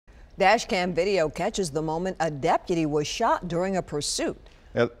Dashcam video catches the moment a deputy was shot during a pursuit.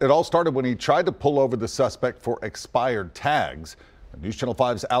 It all started when he tried to pull over the suspect for expired tags. News Channel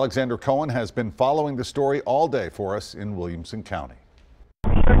 5's Alexander Cohen has been following the story all day for us in Williamson County.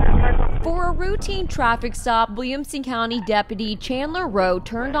 For a routine traffic stop, Williamson County Deputy Chandler Rowe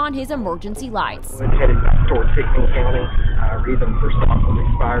turned on his emergency lights. Headed towards Hickman County, reason for stop with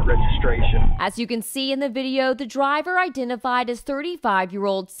expired registration. As you can see in the video, the driver, identified as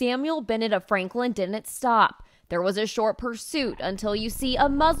 35-year-old Samuel Bennett of Franklin, didn't stop. There was a short pursuit until you see a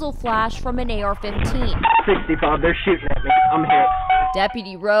muzzle flash from an AR-15. 65, they're shooting at me. I'm hit.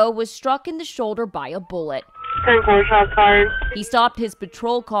 Deputy Rowe was struck in the shoulder by a bullet. 10-4 shots fired. He stopped his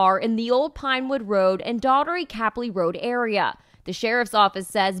patrol car in the Old Pinewood Road and Daughtery-Capley Road area. The sheriff's office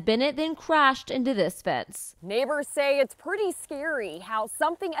says Bennett then crashed into this fence. Neighbors say it's pretty scary how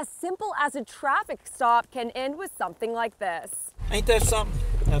something as simple as a traffic stop can end with something like this. Ain't that something?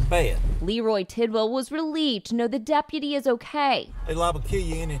 That's bad. Leroy Tidwell was relieved to know the deputy is okay. They liable to kill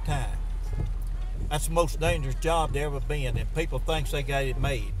you anytime. That's the most dangerous job they ever been, and people think they got it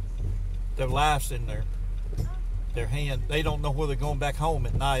made. Their life's in their hand. They don't know whether they're going back home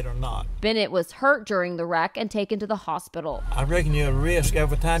at night or not. Bennett was hurt during the wreck and taken to the hospital. I reckon you're at risk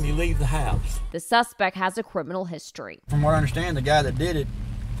every time you leave the house. The suspect has a criminal history. From what I understand, the guy that did it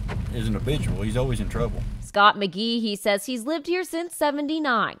is an habitual. He's always in trouble. Scott McGee, he says he's lived here since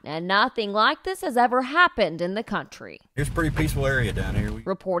 '79, and nothing like this has ever happened in the country. It's a pretty peaceful area down here.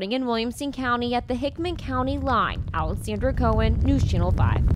 Reporting in Williamson County at the Hickman County line, Alexandra Cohen, News Channel 5.